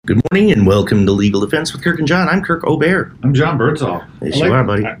Good morning and welcome to Legal Defense with Kirk and John. I'm Kirk O'Bear. I'm John Birdsall. Yes, you are,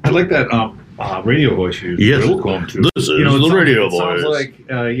 buddy. I like that radio voice you Yes. Real calm too. This is the radio voice. It sounds like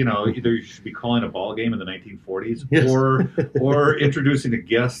either you should be calling a ball game in the 1940s, Yes. or introducing a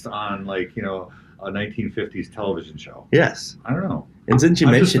guest on a 1950s television show. Yes. I don't know. And since you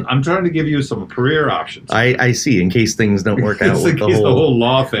mentioned, I'm trying to give you some career options. I see. In case things don't work out with the whole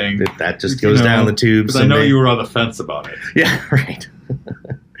law thing, that just goes down the tubes. Because I know you were on the fence about it. Yeah, right.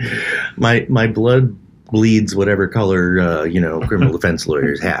 my blood bleeds whatever color criminal defense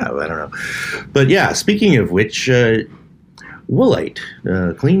lawyers have. I don't know, but yeah. Speaking of which, Woolite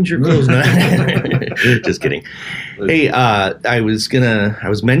cleans your clothes. Just kidding. Hey, I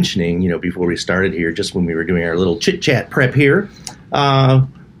was mentioning, before we started here, just when we were doing our little chit chat prep here,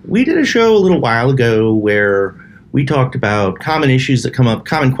 we did a show a little while ago where we talked about common issues that come up,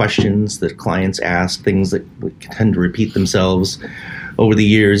 common questions that clients ask, things that tend to repeat themselves over the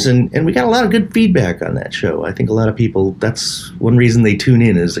years, and we got a lot of good feedback on that show. I think a lot of people, that's one reason they tune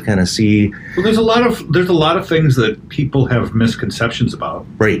in, is to kind of see. Well, there's a lot of things that people have misconceptions about,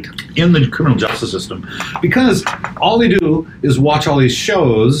 right, in the criminal justice system, because all they do is watch all these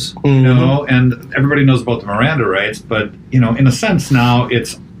shows, and everybody knows about the Miranda rights, but in a sense now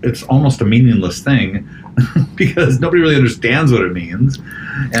it's almost a meaningless thing because nobody really understands what it means.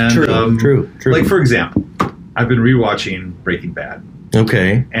 And true. Like, for example, I've been rewatching Breaking Bad.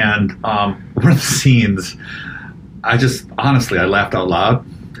 Okay. And one of the scenes, I laughed out loud.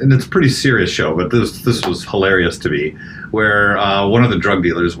 And it's a pretty serious show, but this was hilarious to me, where one of the drug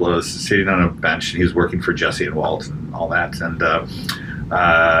dealers was sitting on a bench, and he was working for Jesse and Walt and all that.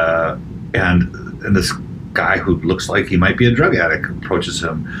 And this guy who looks like he might be a drug addict approaches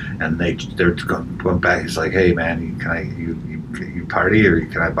him, and they're going back. He's like, "Hey, man, you party, or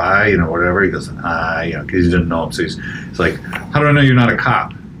can I buy, whatever?" He goes, because he didn't know him. So he's like, "How do I know you're not a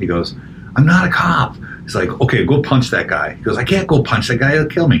cop?" He goes, "I'm not a cop." He's like, "Okay, go punch that guy." He goes, "I can't go punch that guy, he'll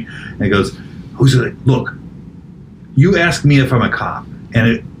kill me." And he goes, "Look, you ask me if I'm a cop,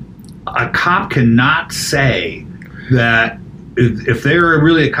 and a cop cannot say that if they're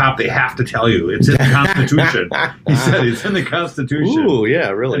really a cop, they have to tell you. It's in the Constitution." He said it's in the Constitution. Ooh, yeah,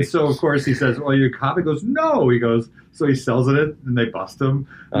 really. And so, of course, he says, "Well, you're a cop?" He goes, "No." He goes, so he sells it, and they bust him.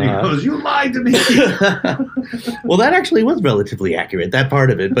 And he goes, "You lied to me." Well, that actually was relatively accurate, that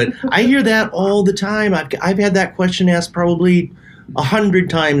part of it. But I hear that all the time. I've had that question asked probably 100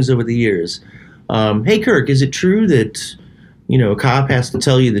 times over the years. Hey, Kirk, is it true that, a cop has to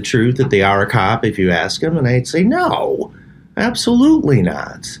tell you the truth, that they are a cop if you ask them? And I'd say, no. Absolutely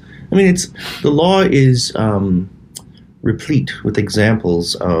not. I mean, the law is replete with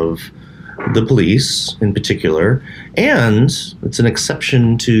examples of the police in particular, and it's an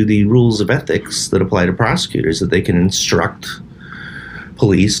exception to the rules of ethics that apply to prosecutors, that they can instruct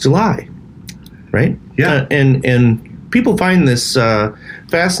police to lie, right? Yeah. And people find this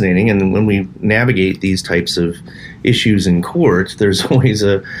fascinating, and when we navigate these types of issues in court, there's always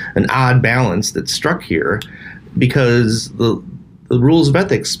an odd balance that's struck here, because the rules of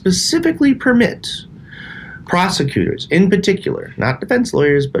ethics specifically permit prosecutors, in particular, not defense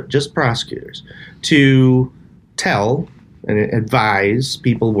lawyers, but just prosecutors, to tell and advise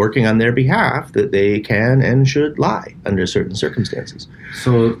people working on their behalf that they can and should lie under certain circumstances.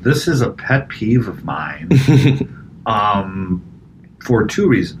 So this is a pet peeve of mine for two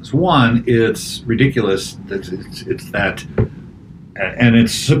reasons. One, it's ridiculous that it's that. And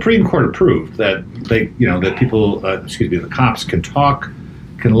it's Supreme Court approved that that people, the cops can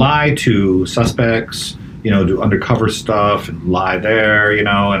lie to suspects, do undercover stuff and lie there, and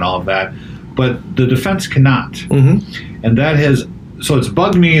all of that. But the defense cannot. Mm-hmm. And so it's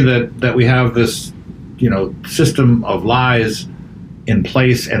bugged me that we have this, system of lies in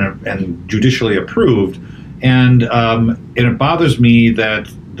place and judicially approved. And it bothers me that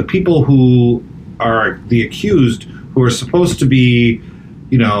the people who are the accused, who are supposed to be,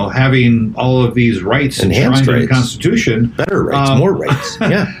 having all of these rights enshrined in the Constitution, better rights, more rights,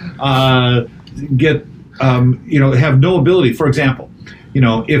 yeah, have no ability. For example,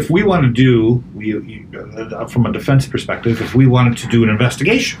 if we want to do, from a defense perspective, if we wanted to do an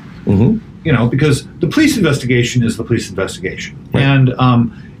investigation, mm-hmm. Because the police investigation is the police investigation, right.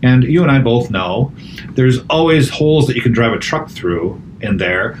 And you and I both know there's always holes that you can drive a truck through in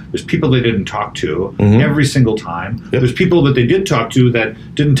there. There's people they didn't talk to mm-hmm. every single time. Yep. There's people that they did talk to that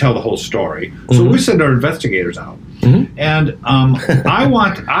didn't tell the whole story. Mm-hmm. So we send our investigators out. Mm-hmm. And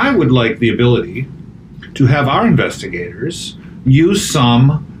I would like the ability to have our investigators use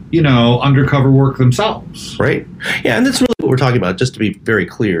some, undercover work themselves. Right. Yeah, and that's really what we're talking about. Just to be very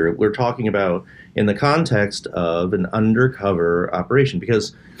clear, we're talking about in the context of an undercover operation.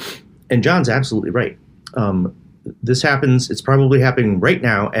 Because, and John's absolutely right. This happens, it's probably happening right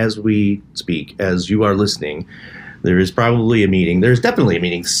now as we speak, as you are listening. There is probably a meeting. There's definitely a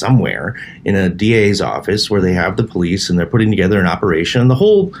meeting somewhere in a DA's office where they have the police and they're putting together an operation. And the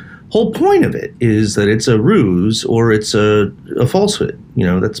whole point of it is that it's a ruse or it's a falsehood. You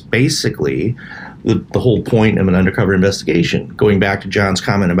know, that's basically the whole point of an undercover investigation. Going back to John's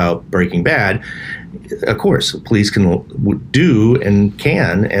comment about Breaking Bad, of course, police can do and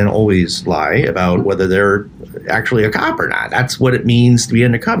can and always lie about whether they're actually a cop or not. That's what it means to be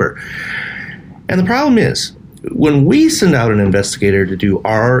undercover. And the problem is, when we send out an investigator to do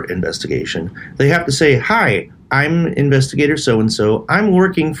our investigation, they have to say, "Hi, I'm investigator so-and-so. I'm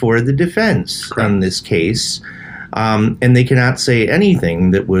working for the defense on this case." And they cannot say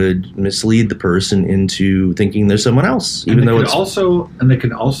anything that would mislead the person into thinking there's someone else, even though it's they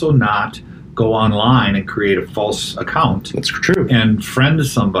can also not go online and create a false account. That's true. And friend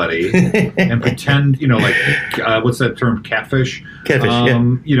somebody and pretend, what's that term? Catfish? Catfish,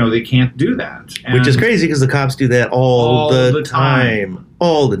 yeah. They can't do that. Which is crazy because the cops do that all the time.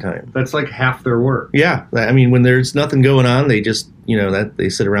 All the time. That's like half their work. Yeah. I mean, when there's nothing going on, they just, they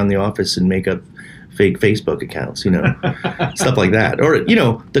sit around the office and make up fake Facebook accounts, stuff like that. Or,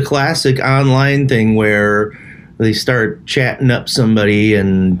 the classic online thing where they start chatting up somebody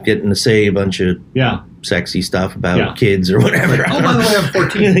and getting to say a bunch of sexy stuff about kids or whatever. Oh, by the way, I'm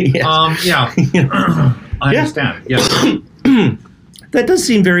 14. I understand. Yeah. That does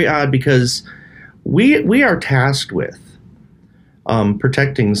seem very odd because we are tasked with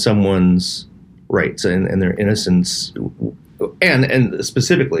protecting someone's rights and their innocence, and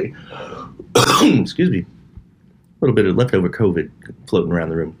specifically, excuse me, a little bit of leftover COVID floating around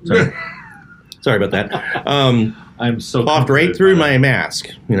the room. Sorry about that. I'm so popped right through my mask,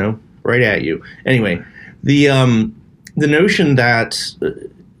 right at you. Anyway, the notion that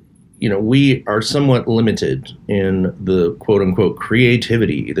we are somewhat limited in the quote unquote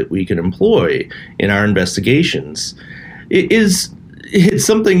creativity that we can employ in our investigations it's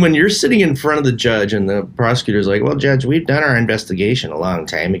something when you're sitting in front of the judge and the prosecutor's like, "Well, Judge, we've done our investigation a long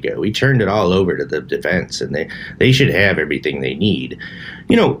time ago. We turned it all over to the defense and they should have everything they need."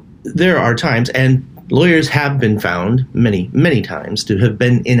 There are times, and lawyers have been found many, many times to have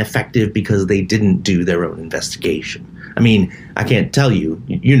been ineffective because they didn't do their own investigation. I mean, I can't tell you,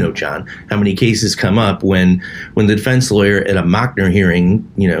 John, how many cases come up when the defense lawyer at a Mockner hearing,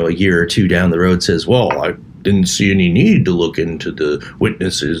 a year or two down the road says, "Well, I didn't see any need to look into the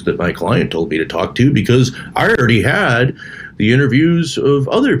witnesses that my client told me to talk to because I already had the interviews of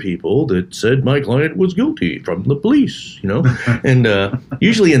other people that said my client was guilty from the police," and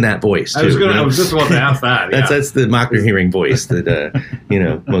usually in that voice, too. I was just about to ask that. Yeah. That's the Mockner hearing voice that,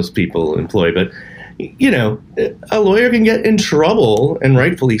 most people employ. But, a lawyer can get in trouble, and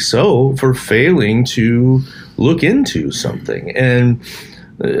rightfully so, for failing to look into something. And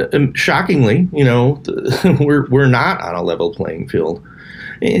shockingly, we're not on a level playing field.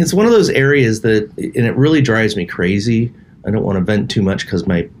 It's one of those areas that, and it really drives me crazy. I don't want to vent too much because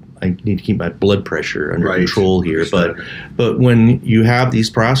I need to keep my blood pressure under control here. But when you have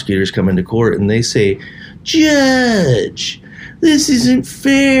these prosecutors come into court and they say, "Judge, this isn't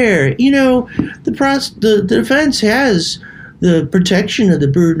fair. The defense has the protection of the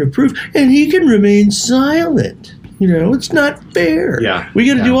burden of proof, and he can remain silent. It's not fair. Yeah, we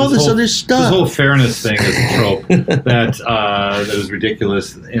got to do all this other stuff." This whole fairness thing is a trope that is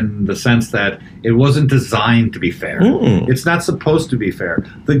ridiculous in the sense that it wasn't designed to be fair. It's not supposed to be fair.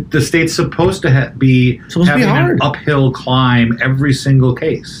 The state's supposed to be having an uphill climb every single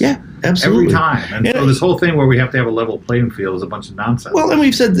case. Yeah, absolutely. Every time. And so this whole thing where we have to have a level playing field is a bunch of nonsense. Well, and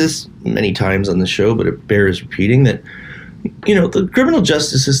we've said this many times on the show, but it bears repeating that the criminal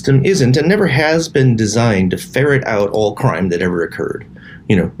justice system isn't and never has been designed to ferret out all crime that ever occurred,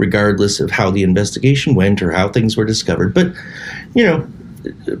 regardless of how the investigation went or how things were discovered. But,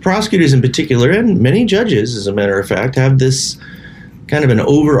 prosecutors in particular, and many judges, as a matter of fact, have this kind of an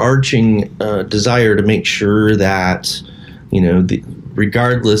overarching desire to make sure that,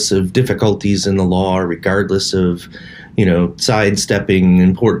 regardless of difficulties in the law, regardless of sidestepping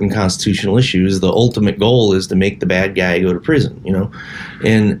important constitutional issues, the ultimate goal is to make the bad guy go to prison,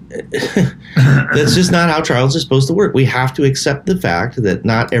 and that's just not how trials are supposed to work. We have to accept the fact that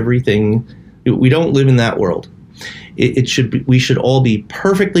not everything, we don't live in that world. We should all be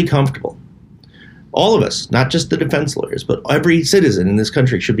perfectly comfortable. All of us, not just the defense lawyers, but every citizen in this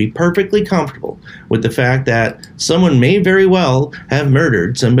country should be perfectly comfortable with the fact that someone may very well have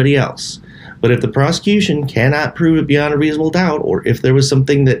murdered somebody else. But if the prosecution cannot prove it beyond a reasonable doubt, or if there was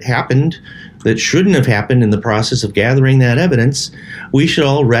something that happened that shouldn't have happened in the process of gathering that evidence, we should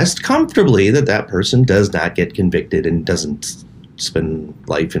all rest comfortably that that person does not get convicted and doesn't spend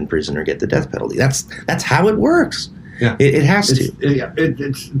life in prison or get the death penalty. That's how it works. Yeah. It has to.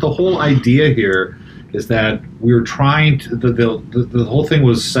 It's the whole idea here is that we're trying to, the whole thing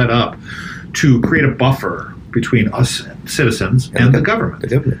was set up to create a buffer between us citizens and the government. The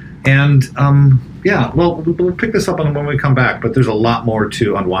government. And we'll pick this up on when we come back, but there's a lot more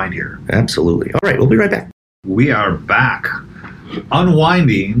to unwind here. Absolutely. All right, we'll be right back. We are back,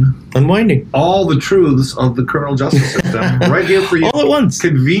 unwinding all the truths of the criminal justice system right here for you all at once.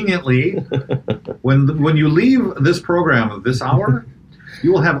 Conveniently. When you leave this program of this hour,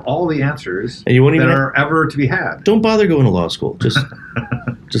 you will have all the answers and you won't even are ever to be had. Don't bother going to law school.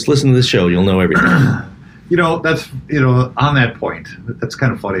 Just listen to this show. You'll know everything. That's on that point. That's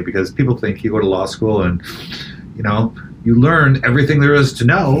kind of funny because people think you go to law school and you learn everything there is to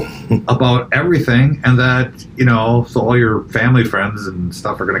know about everything, and that so all your family friends and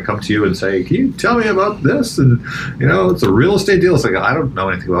stuff are going to come to you and say, "Can you tell me about this?" And it's a real estate deal. It's like, I don't know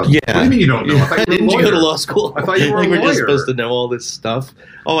anything about it. Yeah. What do you mean you don't know? I thought you were a Didn't you lawyer. go to law school? I thought you were a lawyer. We're just supposed to know all this stuff.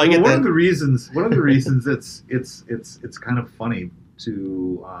 Oh, I get one that. of the reasons it's kind of funny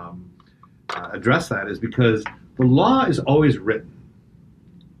to address that is because the law is always written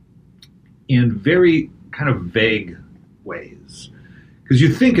in very kind of vague ways, because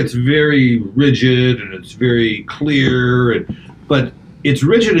you think it's very rigid and it's very clear, but it's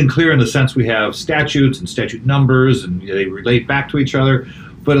rigid and clear in the sense we have statutes and statute numbers and they relate back to each other,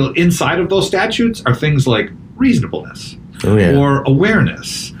 but inside of those statutes are things like reasonableness or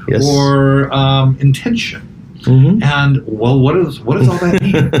awareness or intention. Mm-hmm. And what does all that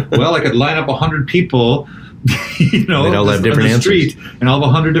mean? Well, I could line up 100 people they'd all have different on the answers. street and I'll have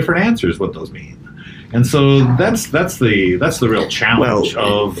 100 different answers what those mean. And so that's the real challenge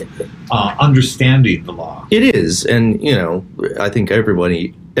of understanding the law. It is, and I think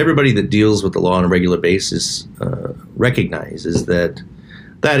everybody that deals with the law on a regular basis recognizes that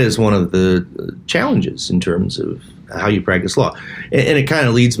is one of the challenges in terms of how you practice law. And it kind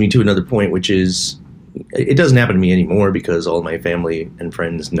of leads me to another point, which is it doesn't happen to me anymore because all my family and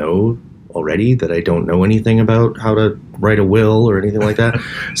friends know already that I don't know anything about how to write a will or anything like that.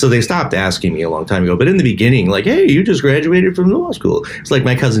 So they stopped asking me a long time ago. But in the beginning, like, hey, you just graduated from law school. It's like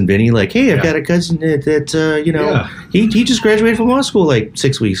my cousin Vinny, like, hey, I've got a cousin that he just graduated from law school like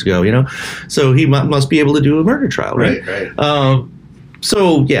 6 weeks ago, So he must be able to do a murder trial, right? Right.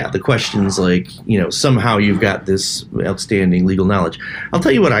 So, the question's like, somehow you've got this outstanding legal knowledge. I'll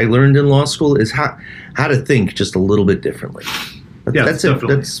tell you what I learned in law school is how to think just a little bit differently. That's it.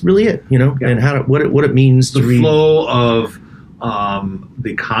 Definitely. That's really it, and what it means to read. The flow of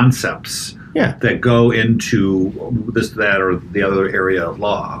the concepts that go into this, that, or the other area of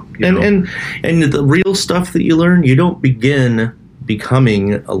law. And the real stuff that you learn, you don't begin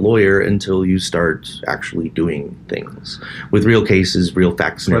becoming a lawyer until you start actually doing things with real cases, real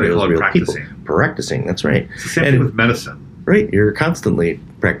facts, scenarios, real people. Practicing, that's right. It's the same thing with medicine. Right, you're constantly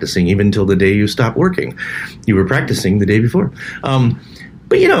practicing, even until the day you stop working. You were practicing the day before.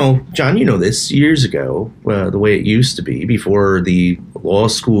 But John, this years ago, the way it used to be before the law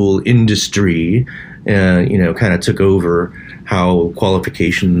school industry, kind of took over how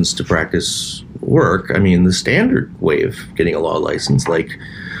qualifications to practice work. I mean, the standard way of getting a law license, like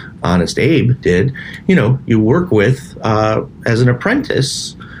Honest Abe did, you work with as an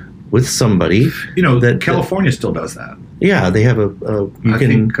apprentice with somebody. California still does that. Yeah, they have I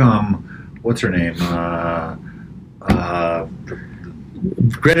think what's her name?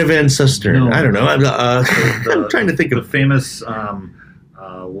 Greta Van Susteren. No, I don't know. I'm trying to think of the famous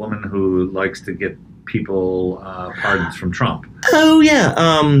woman who likes to get people pardons from Trump. Oh yeah,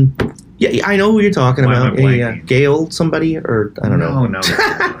 I know who you're talking about. Gail, somebody, or I don't know. No.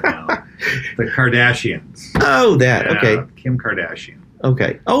 The Kardashians. Oh, that. Okay. Kim Kardashian.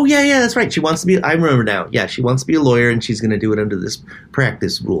 Okay. Oh, yeah, that's right. She wants to be, I remember now. Yeah, she wants to be a lawyer, and she's going to do it under this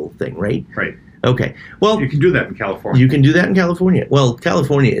practice rule thing, right? Right. Okay. Well, you can do that in California. You can do that in California. Well,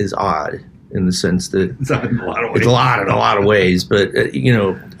 California is odd in the sense that it's odd in a lot of ways. It's odd in a lot of ways, but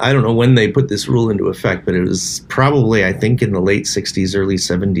I don't know when they put this rule into effect, but it was probably, I think, in the late 60s, early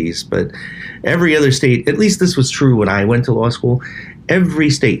 70s. But every other state, at least this was true when I went to law school, every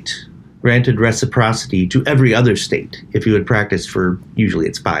state granted reciprocity to every other state if you had practiced for, usually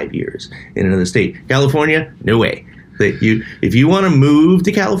it's 5 years in another state. California, no way. If you want to move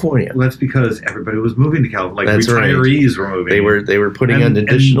to California, Well, that's because everybody was moving to California. Like That's right. retirees were moving. they were putting And- an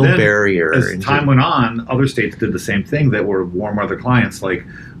additional and then barrier. As into- time went on, other states did the same thing that were warm weather clients, like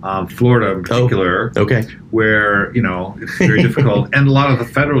Florida in particular, Okay. where it's very difficult, and a lot of the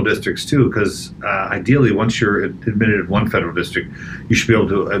federal districts too, because ideally, once you're admitted in one federal district, you should be able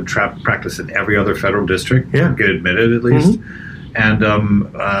to practice in every other federal district, Yeah. get admitted at least. And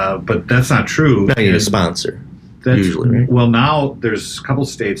but that's not true. Now you need a And sponsor. that's- usually, right? Well, now there's a couple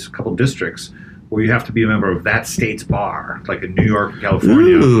states, a couple districts where you have to be a member of that state's bar, like in New York,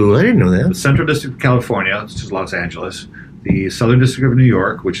 California. Ooh, I didn't know The that. Central District of California, which is Los Angeles, the Southern District of New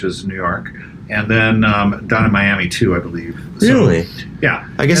York, which is New York, and then down in Miami too, I believe. So, Really? yeah.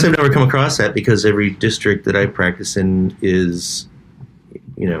 I guess And- I've never come across that because every district that I practice in is,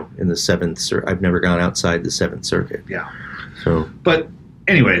 in the Seventh Circuit. I've never gone outside the Seventh Circuit. Yeah. So But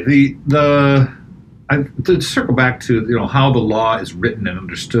anyway, to circle back to how the law is written and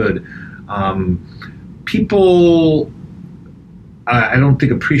understood, people I don't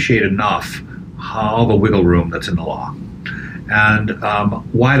think appreciate enough all the wiggle room that's in the law, and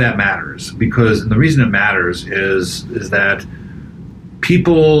why that matters. Because the reason it matters is that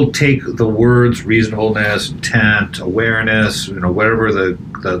people take the words reasonableness, intent, awareness, whatever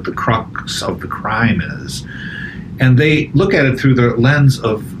the crux of the crime is, and they look at it through the lens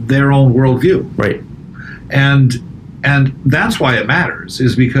of their own worldview. right. And that's why it matters,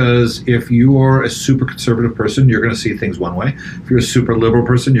 is because if you're a super conservative person, you're going to see things one way. If you're a super liberal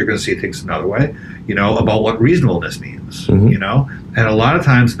person, you're going to see things another way, about what reasonableness means, And a lot of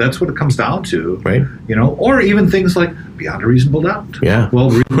times that's what it comes down to, Right. Or even things like beyond a reasonable doubt. Yeah.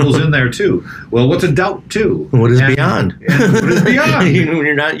 Well, reasonable's in there too. Well, what's a doubt too? What is And- beyond? and what is beyond? When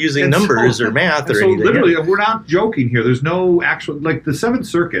you're not using And numbers so- or math and or so anything. literally, we're not joking here. There's no actual, like the Seventh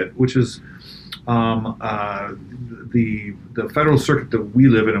Circuit, which is the federal circuit that we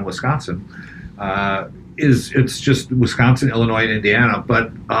live in Wisconsin. It's just Wisconsin, Illinois, and Indiana.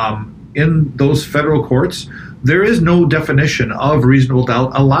 But in those federal courts, there is no definition of reasonable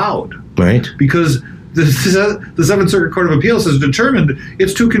doubt allowed, Right. because the Seventh Circuit Court of Appeals has determined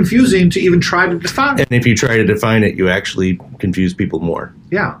it's too confusing to even try to define it. And if you try to define it, you actually confuse people more.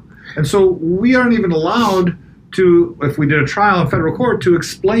 Yeah. And so we aren't even allowed to, if we did a trial in federal court, to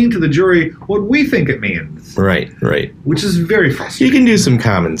explain to the jury what we think it means, Right. Right. which is very You frustrating. can do some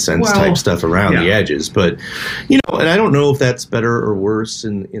common sense Well, type stuff around the yeah. edges, but and I don't know if that's better or worse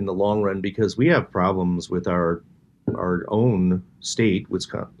in the long run, because we have problems with our own state,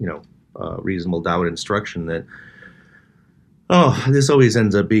 Wisconsin, reasonable doubt instruction that. Oh, this always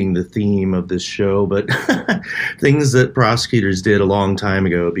ends up being the theme of this show, but things that prosecutors did a long time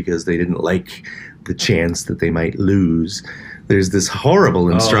ago because they didn't like the chance that they might lose. There's this horrible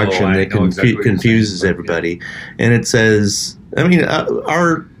instruction I that know exactly what you're confuses saying, but, everybody. And it says,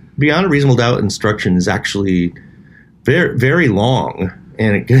 our beyond a reasonable doubt instruction is actually very, very long.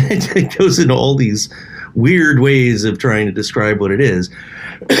 And it goes into all these weird ways of trying to describe what it is.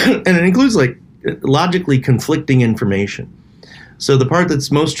 And it includes logically conflicting information. So the part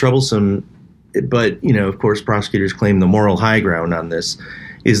that's most troublesome, but, of course, prosecutors claim the moral high ground on this,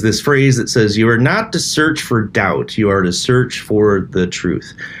 is this phrase that says, you are not to search for doubt, you are to search for the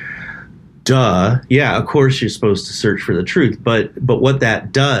truth. Duh. Yeah, of course you're supposed to search for the truth, but what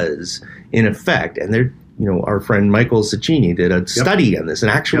that does, in effect, and there, our friend Michael Ciccini did a study on this, an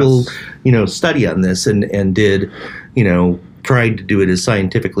actual, study on this, and did, tried to do it as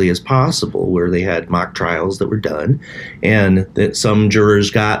scientifically as possible, where they had mock trials that were done, and that some jurors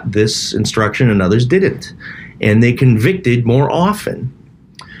got this instruction and others didn't. And they convicted more often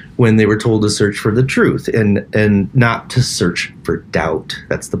when they were told to search for the truth and not to search for doubt.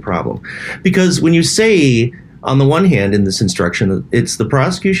 That's the problem. Because when you say, on the one hand, in this instruction, it's the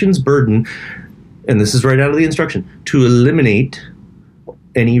prosecution's burden, and this is right out of the instruction, to eliminate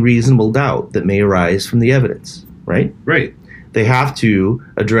any reasonable doubt that may arise from the evidence, right? Right. They have to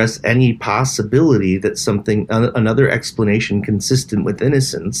address any possibility that something, another explanation consistent with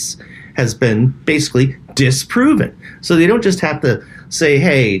innocence, has been basically disproven. So they don't just have to say,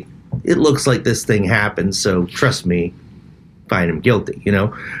 hey, it looks like this thing happened, so trust me, find him guilty.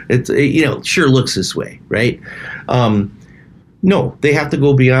 It sure looks this way, right? No, they have to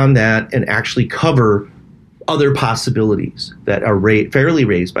go beyond that and actually cover other possibilities that are fairly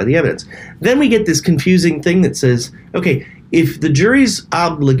raised by the evidence. Then we get this confusing thing that says, okay, if the jury's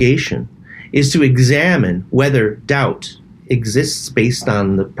obligation is to examine whether doubt exists based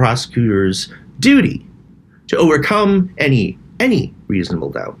on the prosecutor's duty to overcome any reasonable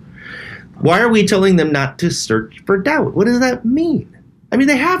doubt, why are we telling them not to search for doubt? What does that mean? I mean,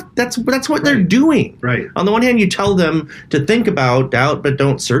 they have. That's what they're doing. Right. On the one hand, you tell them to think about doubt, but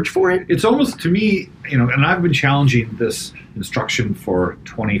don't search for it. It's almost, to me, and I've been challenging this instruction for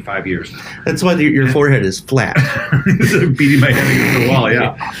 25 years now. That's why your forehead is flat. Beating my head against the wall,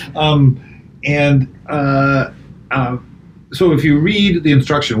 yeah. So if you read the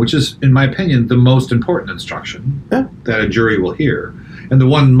instruction, which is, in my opinion, the most important instruction that a jury will hear, and the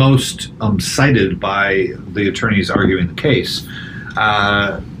one most cited by the attorneys arguing the case,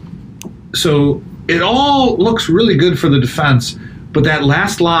 so it all looks really good for the defense, but that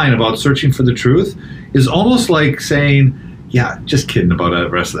last line about searching for the truth is almost like saying, yeah, just kidding about the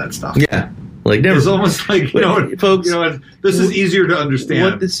rest of that stuff. Yeah. Like never. It's almost like, folks, this is easier to understand.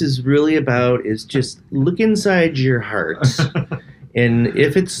 What this is really about is just look inside your heart. And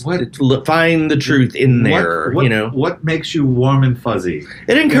if find the truth in there, What makes you warm and fuzzy?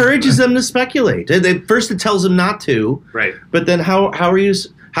 It encourages them to speculate. First, it tells them not to. Right. But then how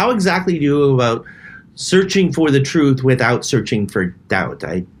exactly do you go about searching for the truth without searching for doubt?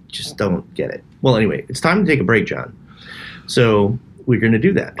 I just don't get it. Well, anyway, it's time to take a break, John. So we're going to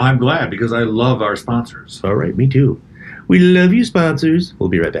do that. I'm glad, because I love our sponsors. All right, me too. We love you, sponsors. We'll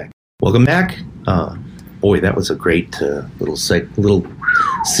be right back. Welcome back. Boy, that was a great little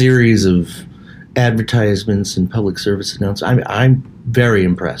series of advertisements and public service announcements. I'm very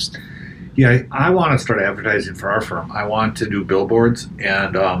impressed. Yeah, I want to start advertising for our firm. I want to do billboards,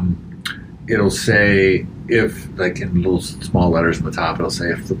 and it'll say, if, like in little small letters in the top, it'll say,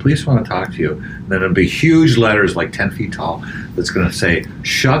 if the police want to talk to you. And then it'll be huge letters, like 10 feet tall, that's going to say,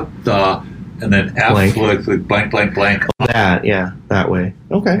 shut the, and then F, blank. Like blank, blank, blank. That way.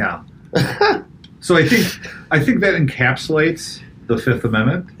 Okay. Yeah. So I think that encapsulates the Fifth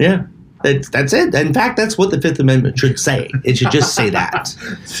Amendment. Yeah. That's it. In fact, that's what the Fifth Amendment should say. It should just say that.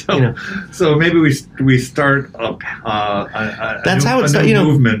 So maybe we start that's how it's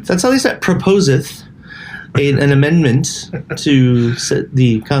movement. That's how they said proposeth an amendment to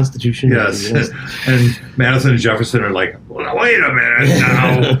the Constitution. Yes. And Madison and Jefferson are like, well, wait a minute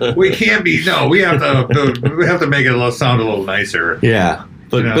now. We can't be. No, we have to make it sound a little nicer. Yeah.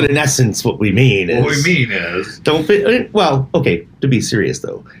 But in essence, what we mean is don't fit. Well, okay. To be serious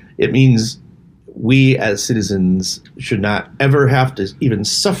though. It means we as citizens should not ever have to even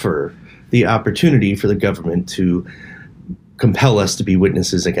suffer the opportunity for the government to compel us to be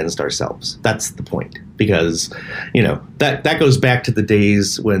witnesses against ourselves. That's the point. Because, that goes back to the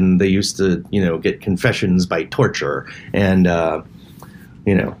days when they used to, get confessions by torture and,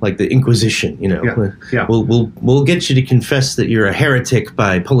 like the Inquisition, Yeah. We'll get you to confess that you're a heretic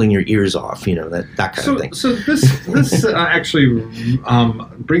by pulling your ears off, that kind of thing. So this actually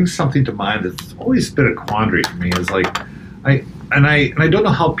brings something to mind that's always been a quandary for me. Is like, I don't know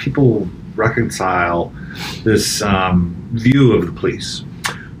how people reconcile this view of the police.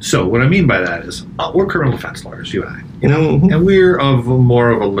 So what I mean by that is, we're criminal defense lawyers, you and I, Mm-hmm. and we're of more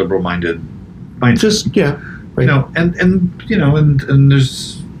of a liberal-minded mindset. Right. And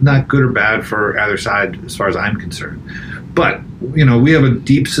there's not good or bad for either side as far as I'm concerned. But, we have a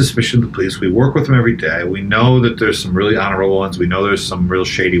deep suspicion of the police. We work with them every day. We know that there's some really honorable ones. We know there's some real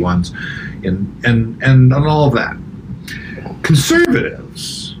shady ones and all of that.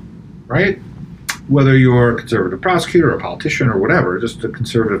 Conservatives, right? Whether you're a conservative prosecutor or a politician or whatever, just a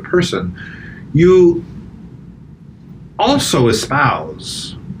conservative person, you also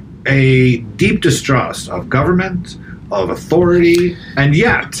espouse a deep distrust of government, of authority, and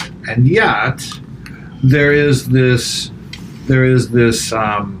yet there is this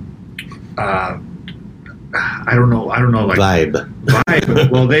I don't know, like vibe.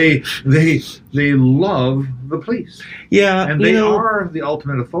 Well, they love the police. Yeah, and they are the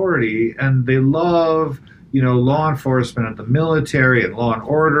ultimate authority, and they love law enforcement and the military and law and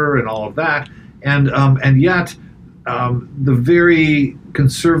order and all of that, and yet. The very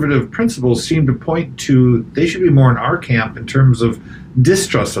conservative principles seem to point to they should be more in our camp in terms of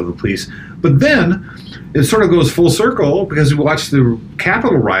distrust of the police. But then it sort of goes full circle because we watch the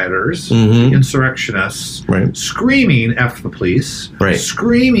Capitol rioters, the insurrectionists, screaming "F the police,"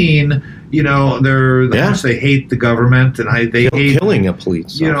 screaming, how much they hate the government and they hate killing a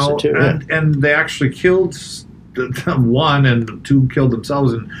police officer too. And they actually killed one and two killed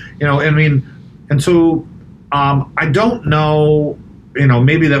themselves, and so. I don't know,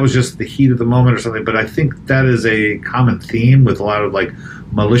 maybe that was just the heat of the moment or something, but I think that is a common theme with a lot of like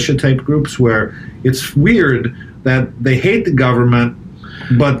militia type groups where it's weird that they hate the government,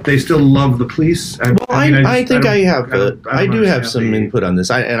 but they still love the police. I do have some input on this,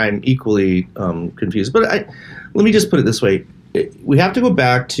 and I'm equally confused. But let me just put it this way. We have to go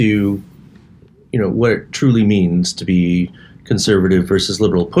back to, what it truly means to be conservative versus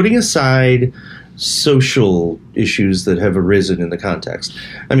liberal, putting aside social issues that have arisen in the context.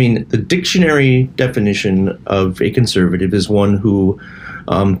 I mean, the dictionary definition of a conservative is one who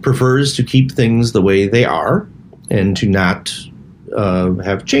prefers to keep things the way they are and to not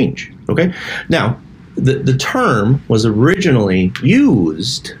have change. Okay? Now, the term was originally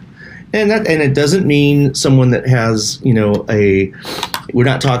used, and it doesn't mean someone that has, we're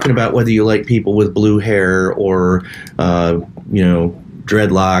not talking about whether you like people with blue hair or,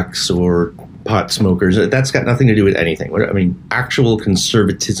 dreadlocks or pot smokers. That's got nothing to do with anything. I mean, actual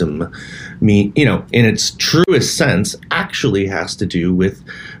conservatism, in its truest sense, actually has to do with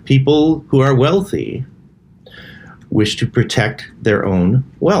people who are wealthy, wish to protect their own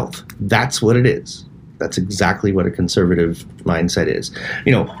wealth. That's what it is. That's exactly what a conservative mindset is,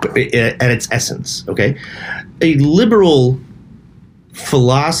 at its essence, okay? A liberal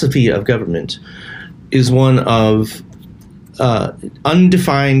philosophy of government is one of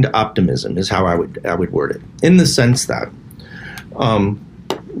undefined optimism, is how I would word it, in the sense that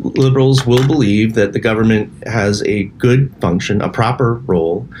liberals will believe that the government has a good function, a proper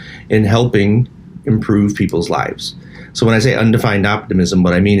role in helping improve people's lives. So when I say undefined optimism,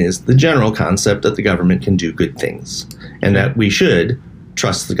 what I mean is the general concept that the government can do good things and that we should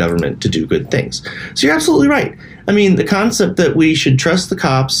trust the government to do good things. So you're absolutely right. I mean, the concept that we should trust the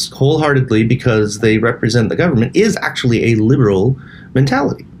cops wholeheartedly because they represent the government is actually a liberal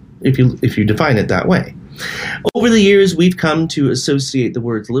mentality, if you define it that way. Over the years, we've come to associate the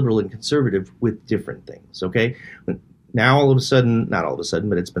words liberal and conservative with different things, okay? Now, all of a sudden, not all of a sudden,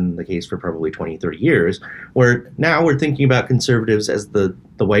 but it's been the case for probably 20, 30 years, where now we're thinking about conservatives as the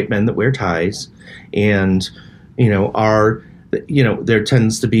white men that wear ties and, there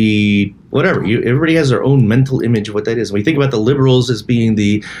tends to be whatever. Everybody has their own mental image of what that is. We think about the liberals as being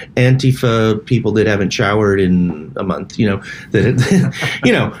the Antifa people that haven't showered in a month, that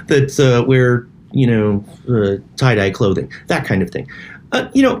wear, tie-dye clothing, that kind of thing.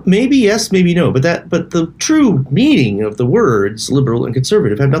 Maybe yes, maybe no, but the true meaning of the words liberal and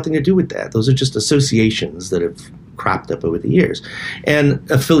conservative have nothing to do with that. Those are just associations that have cropped up over the years and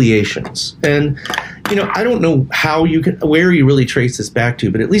affiliations. And, I don't know where you really trace this back to,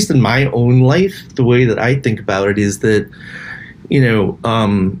 but at least in my own life, the way that I think about it is that,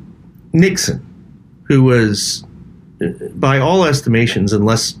 Nixon, who was, by all estimations,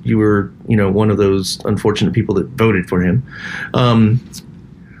 unless you were, one of those unfortunate people that voted for him, kind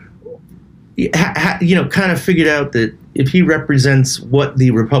of figured out that if he represents what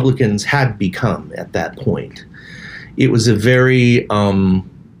the Republicans had become at that point, it was a very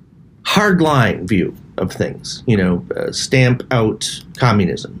hardline view of things. Stamp out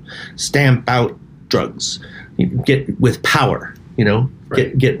communism, stamp out drugs, get with power.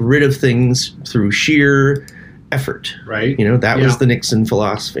 Right. Get rid of things through sheer effort. Right. That was the Nixon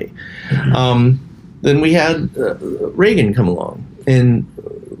philosophy. Then we had Reagan come along, and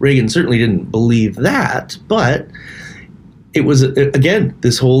Reagan certainly didn't believe that, but it was, again,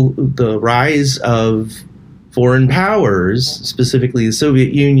 the rise of foreign powers, specifically the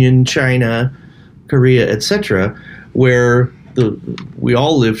Soviet Union, China, Korea, etc., where we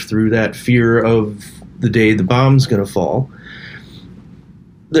all lived through that fear of the day the bomb's going to fall.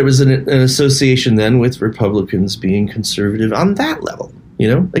 There was an association then with Republicans being conservative on that level,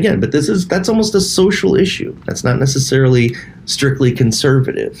 again, but that's almost a social issue. That's not necessarily strictly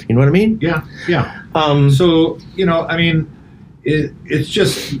conservative. You know what I mean? Yeah. It's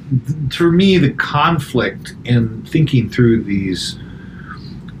just, for me, the conflict in thinking through these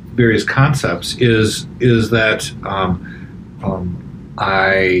various concepts is that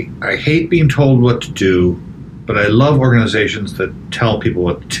I hate being told what to do, but I love organizations that tell people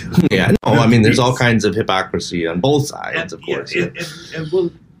what to do. Yeah, no, I mean, there's all kinds of hypocrisy on both sides, of course.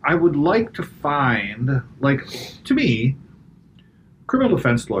 I would like to find, to me, criminal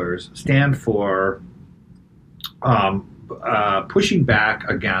defense lawyers stand for pushing back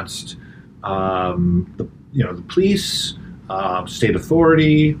against the police, state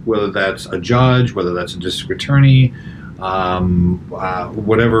authority, whether that's a judge, whether that's a district attorney,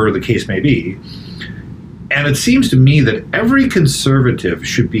 whatever the case may be. And it seems to me that every conservative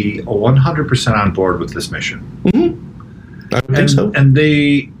should be 100% on board with this mission. Mm-hmm. I would think so. And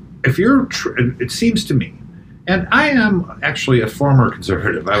it seems to me, and I am actually a former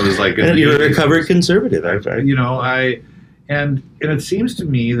conservative. I was you're a recovered conservative. And it seems to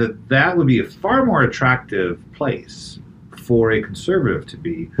me that would be a far more attractive place for a conservative to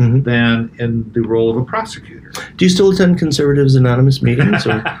be than in the role of a prosecutor. Do you still attend Conservatives Anonymous meetings?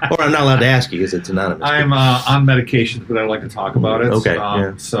 Or I'm not allowed to ask you because it's anonymous. I'm on medications, but I like to talk about it. Okay.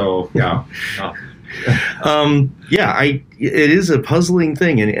 So, yeah. It is a puzzling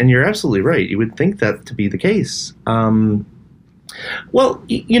thing, and you're absolutely right. You would think that to be the case.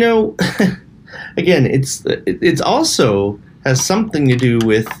 Again, it's also has something to do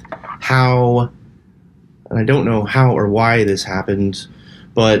with how, and I don't know how or why this happened,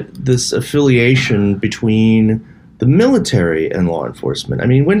 but this affiliation between the military and law enforcement. I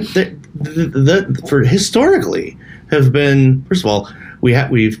mean, when for historically have been, first of all,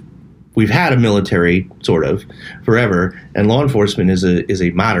 we've had a military sort of forever, and law enforcement is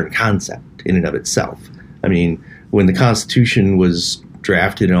a modern concept in and of itself. I mean, when the Constitution was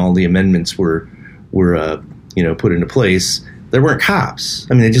drafted and all the amendments were put into place, there weren't cops.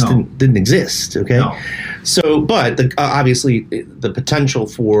 I mean, they just didn't exist. Okay, No. so but obviously the potential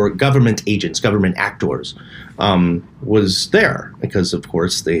for government agents, government actors, was there because, of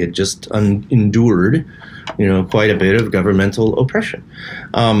course, they had just endured, quite a bit of governmental oppression.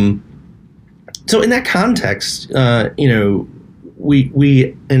 So in that context,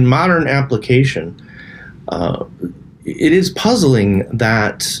 we in modern application, it is puzzling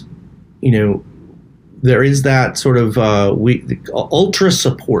that, there is that sort of ultra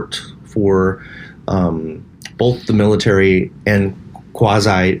support for both the military and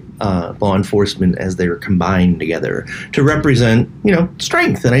quasi law enforcement as they are combined together to represent,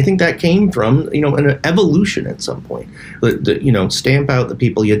 strength. And I think that came from, an evolution at some point. Stamp out the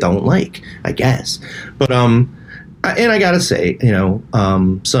people you don't like, I guess. But and I gotta say,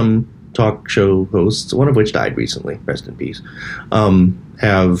 some talk show hosts, one of which died recently, rest in peace,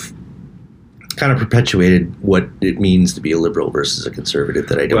 have kind of perpetuated what it means to be a liberal versus a conservative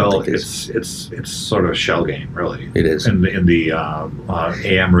that I don't think is. It's sort of a shell game, really. It is. In the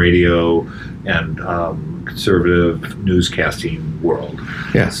AM radio and conservative newscasting world.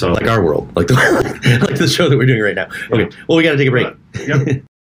 Yeah, so like our world, like the show that we're doing right now. Okay, well, we got to take a break. Yep.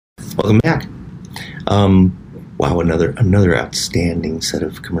 Welcome back. Wow, another outstanding set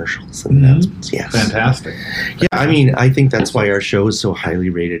of commercials and announcements. Yes, fantastic. Yeah, I mean, I think that's why our show is so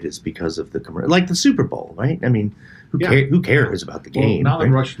highly rated, is because of the commercial, like the Super Bowl, right? I mean, who cares about the game? Well, now that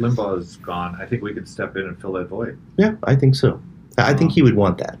right? Rush Limbaugh is gone, I think we can step in and fill that void. Yeah, I think so. I think he would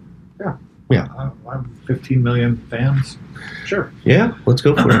want that. Yeah. I'm 15 million fans. Sure. Yeah, let's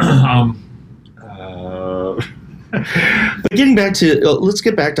go for it. But getting back to, let's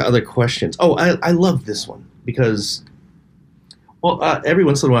get back to other questions. Oh, I love this one because, every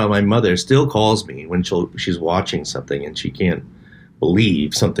once in a while my mother still calls me when she's watching something and she can't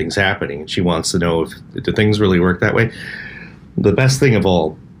believe something's happening and she wants to know if do things really work that way. The best thing of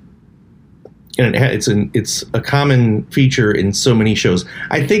all, and it's a common feature in so many shows,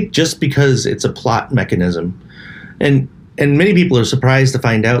 I think, just because it's a plot mechanism, and many people are surprised to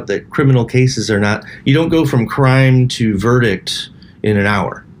find out that criminal cases are not, you don't go from crime to verdict in an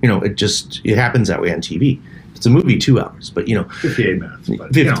hour. It happens that way on TV. It's a movie, 2 hours, but 58 minutes.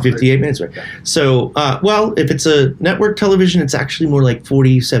 But, 58 minutes, right? Yeah. So, if it's a network television, it's actually more like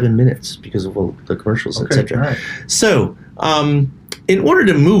 47 minutes because of the commercials, etc. Right. So, in order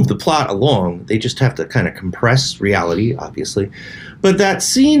to move the plot along, they just have to kind of compress reality, obviously. But that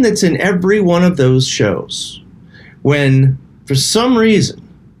scene that's in every one of those shows, when for some reason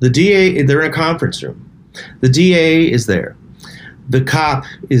the DA, they're in a conference room, the DA is there, the cop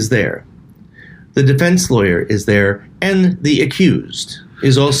is there, the defense lawyer is there, and the accused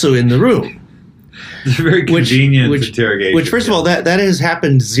is also in the room. It's a very convenient interrogation. Which, first of all, that has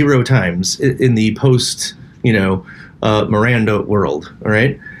happened 0 times in the post, Miranda world, all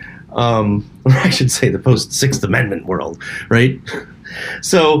right? Or I should say the post Sixth Amendment world, right?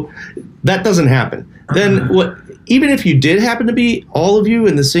 So that doesn't happen. Then even if you did happen to be all of you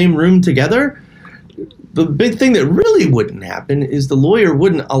in the same room together, the big thing that really wouldn't happen is the lawyer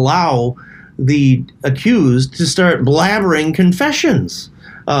wouldn't allow the accused to start blabbering confessions,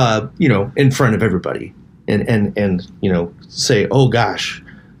 in front of everybody and say, oh gosh,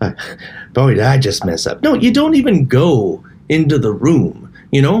 boy, did I just mess up. No, you don't even go into the room,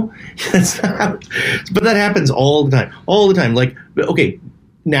 That's not, but that happens all the time. Like, okay,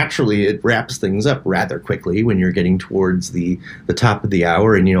 naturally it wraps things up rather quickly when you're getting towards the top of the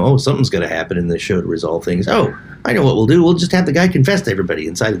hour and something's going to happen in the show to resolve things. Oh, I know what we'll do. We'll just have the guy confess to everybody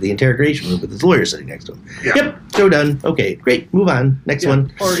inside of the interrogation room with his lawyer sitting next to him. Yeah. Yep, show done. Okay, great. Move on. Next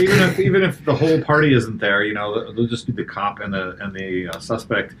one. Or even if the whole party isn't there, they'll just be the cop and the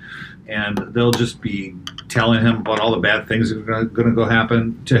suspect, and they'll just be telling him about all the bad things that are going to go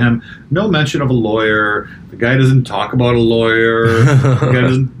happen to him. No mention of a lawyer. The guy doesn't talk about a lawyer. The guy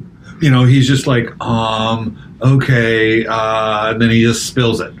doesn't. He's just like, okay, and then he just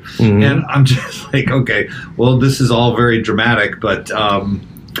spills it. Mm-hmm. And I'm just like, okay, well, this is all very dramatic, but,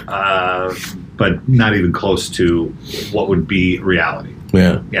 but not even close to what would be reality.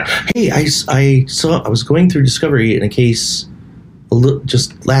 Yeah. Yeah. Hey, I was going through Discovery in a case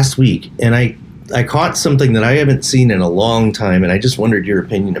just last week, and I caught something that I haven't seen in a long time, and I just wondered your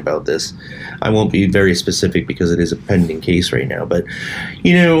opinion about this. I won't be very specific because it is a pending case right now, but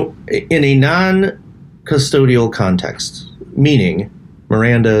in a non-custodial context, meaning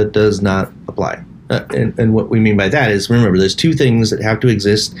Miranda does not apply. And what we mean by that is, remember, there's two things that have to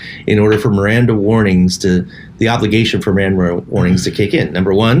exist in order for the obligation for Miranda warnings to kick in.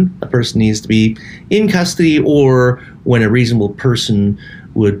 Number one, a person needs to be in custody, or when a reasonable person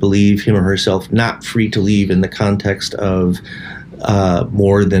would believe him or herself not free to leave in the context of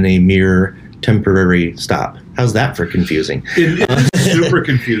more than a mere temporary stop. How's that for confusing? It's super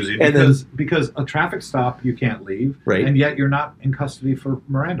confusing because a traffic stop you can't leave, right? And yet you're not in custody for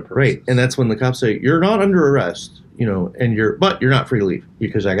Miranda purposes, right? And that's when the cops say you're not under arrest, but you're not free to leave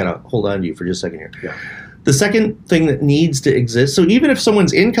because I got to hold on to you for just a second here. Yeah. The second thing that needs to exist, so even if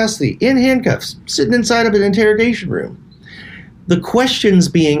someone's in custody, in handcuffs, sitting inside of an interrogation room, the questions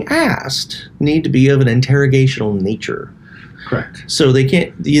being asked need to be of an interrogational nature. Correct. So they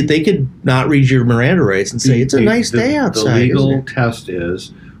could not read your Miranda rights and say it's a nice day outside. The legal test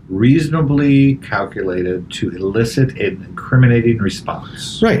is reasonably calculated to elicit an incriminating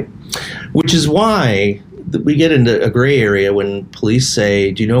response. Right. Which is why we get into a gray area when police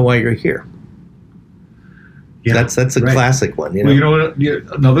say, "Do you know why you're here?" Yeah, that's a classic one. Well, you know what?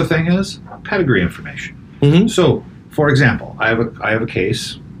 Another thing is pedigree information. Mm-hmm. So, for example, I have a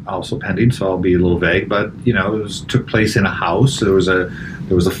case also pending, so I'll be a little vague, but it took place in a house. There was a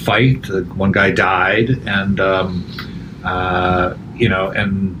fight. One guy died, and and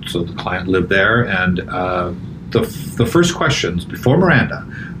so the client lived there, and the first questions before Miranda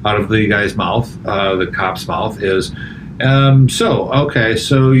out of the guy's mouth, the cop's mouth, is,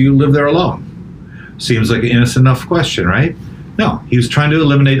 so you live there alone? Seems like an innocent enough question, right? No, he was trying to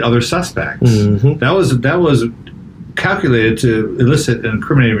eliminate other suspects. Mm-hmm. That was calculated to elicit an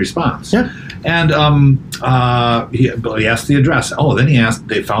incriminating response. Yeah. And he asked the address. Oh, then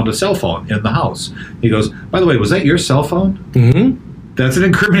they found a cell phone in the house. He goes, by the way, was that your cell phone? Mm-hmm. That's an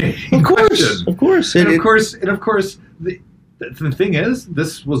incriminating question. Of course. And of course, the thing is,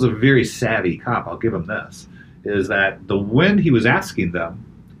 this was a very savvy cop. I'll give him this, is that when he was asking them,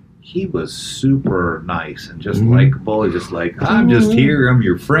 he was super nice and just likable. Just like, I'm just here. I'm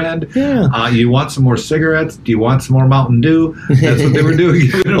your friend. Yeah. You want some more cigarettes? Do you want some more Mountain Dew? That's what they were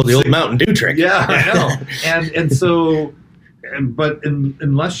doing. Well, the old Mountain Dew trick. Yeah, I know. And so, but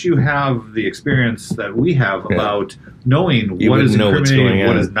unless you have the experience that we have about knowing what is incriminating,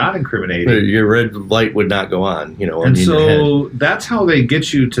 what is not incriminating, your red light would not go on. And so that's how they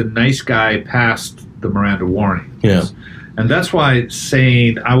get you to nice guy past the Miranda warnings. Yeah. And that's why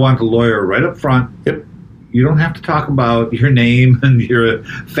saying, I want a lawyer right up front. Yep. You don't have to talk about your name and your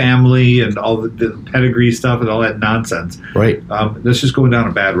family and all the pedigree stuff and all that nonsense. Right. That's just going down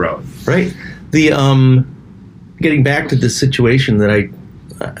a bad road. Right. The getting back to the situation that I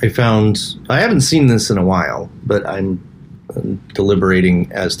found, I haven't seen this in a while, but I'm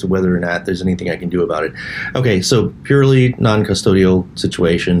deliberating as to whether or not there's anything I can do about it. Okay, so purely non-custodial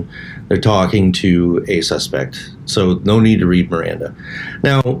situation. They're talking to a suspect, so no need to read Miranda.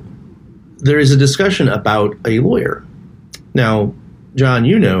 Now, there is a discussion about a lawyer. Now, John,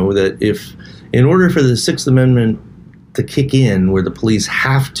 you know that in order for the Sixth Amendment to kick in, where the police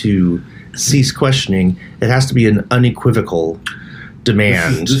have to cease questioning, it has to be an unequivocal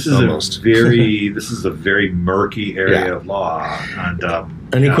demand. This is almost a very murky area of law. And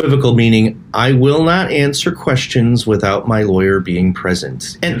unequivocal meaning I will not answer questions without my lawyer being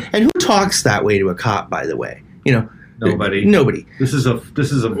present. And who talks that way to a cop, by the way? Nobody. This is a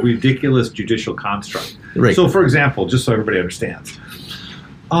ridiculous judicial construct. Right. So, for example, just so everybody understands,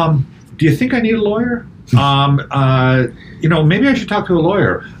 do you think I need a lawyer? Maybe I should talk to a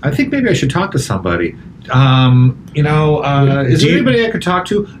lawyer. I think maybe I should talk to somebody. Is there anybody I could talk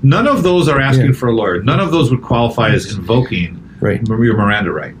to? None of those are asking for a lawyer. None of those would qualify as invoking your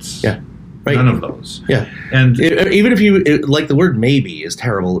Miranda rights. Yeah. Right. None of those. Yeah. And even if the word maybe is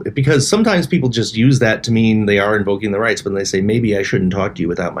terrible, because sometimes people just use that to mean they are invoking the rights when they say, maybe I shouldn't talk to you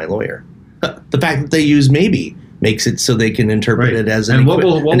without my lawyer. The fact that they use maybe makes it so they can interpret it as what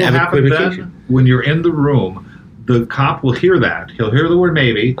will happen then when you're in the room? The cop will hear that. He'll hear the word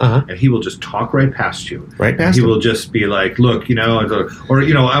maybe, and he will just talk right past you. Right past you. He will just be like, look, I want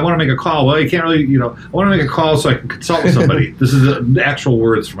to make a call. Well, you can't really, I want to make a call so I can consult with somebody. This is the actual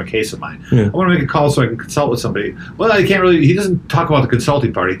words from a case of mine. Yeah. I want to make a call so I can consult with somebody. Well, I can't really, he doesn't talk about the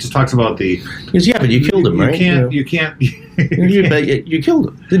consulting part. He just talks about the... Because, but you killed him, right? You can't You killed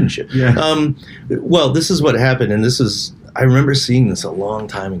him, didn't you? Yeah. Well, this is what happened, and I remember seeing this a long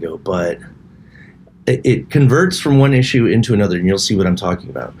time ago, but it converts from one issue into another, and you'll see what I'm talking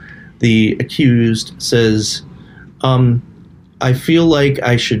about. The accused says, I feel like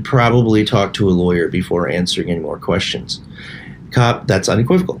I should probably talk to a lawyer before answering any more questions. Cop, that's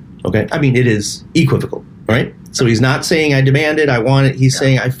unequivocal, okay? I mean, it is equivocal, right? So he's not saying I demand it, I want it. He's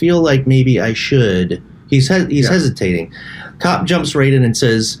saying I feel like maybe I should. He's hesitating. Cop jumps right in and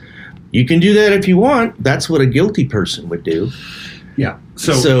says, you can do that if you want. That's what a guilty person would do. Yeah.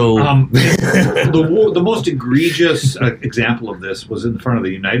 So the most egregious example of this was in front of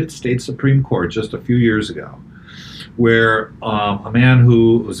the United States Supreme Court just a few years ago, where a man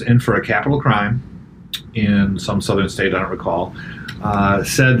who was in for a capital crime in some southern state, I don't recall,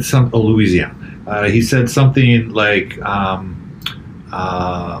 said Louisiana. He said something like, "I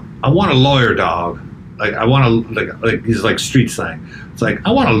want a lawyer, dog." Like I want to like he's like street slang. It's like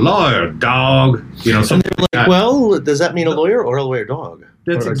I want a lawyer, dog. You know, something like that. Well, does that mean a lawyer or a lawyer dog?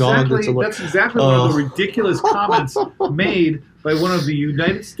 That's exactly one of the ridiculous comments made by one of the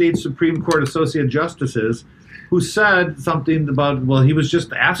United States Supreme Court Associate Justices, who said something about, well, he was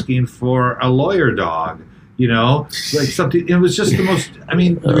just asking for a lawyer dog. You know, like something. It was just the most. I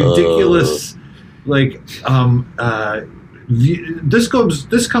mean, ridiculous.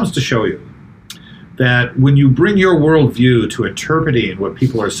 This comes to show you that when you bring your worldview to interpreting what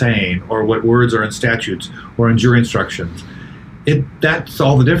people are saying or what words are in statutes or in jury instructions, that's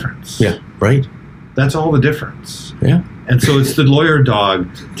all the difference. Yeah, right. That's all the difference. Yeah. And so it's the lawyer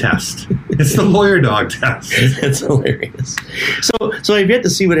dog test. It's the lawyer dog test. That's hilarious. So I've yet to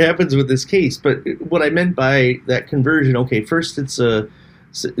see what happens with this case, but what I meant by that conversion, okay, first is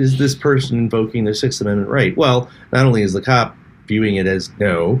this person invoking their Sixth Amendment right? Well, not only is the cop viewing it as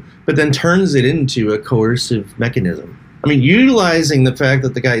no, but then turns it into a coercive mechanism. I mean, utilizing the fact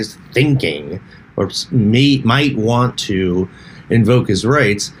that the guy is thinking or might want to invoke his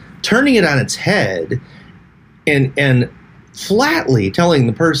rights, turning it on its head and flatly telling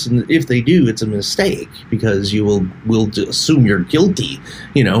the person that if they do, it's a mistake because we'll assume you're guilty,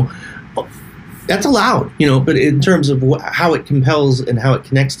 you know. That's allowed, you know, but in terms of how it compels and how it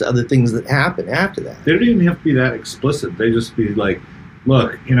connects to other things that happen after that. They don't even have to be that explicit. They just be like,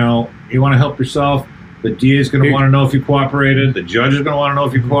 look, you know, you want to help yourself. The DA is going to want to know if you cooperated. The judge is going to want to know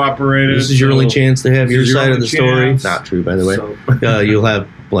if you cooperated. This is your only chance to have your side of the story. Not true, by the way. So. You'll have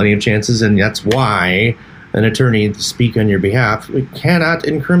plenty of chances, and that's why an attorney to speak on your behalf cannot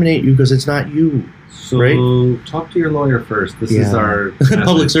incriminate you because it's not you. So right? Talk to your lawyer first. This is our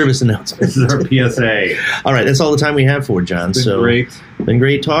public service announcement. This is our PSA. All right, that's all the time we have for John. It's been great. Been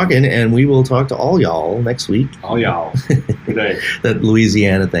great talking, and we will talk to all y'all next week. All y'all. Good day. That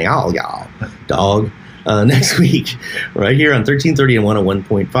Louisiana thing. All y'all. Dog. Next week, right here on 1330 and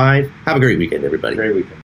 101.5. Have a great weekend, everybody. Great weekend.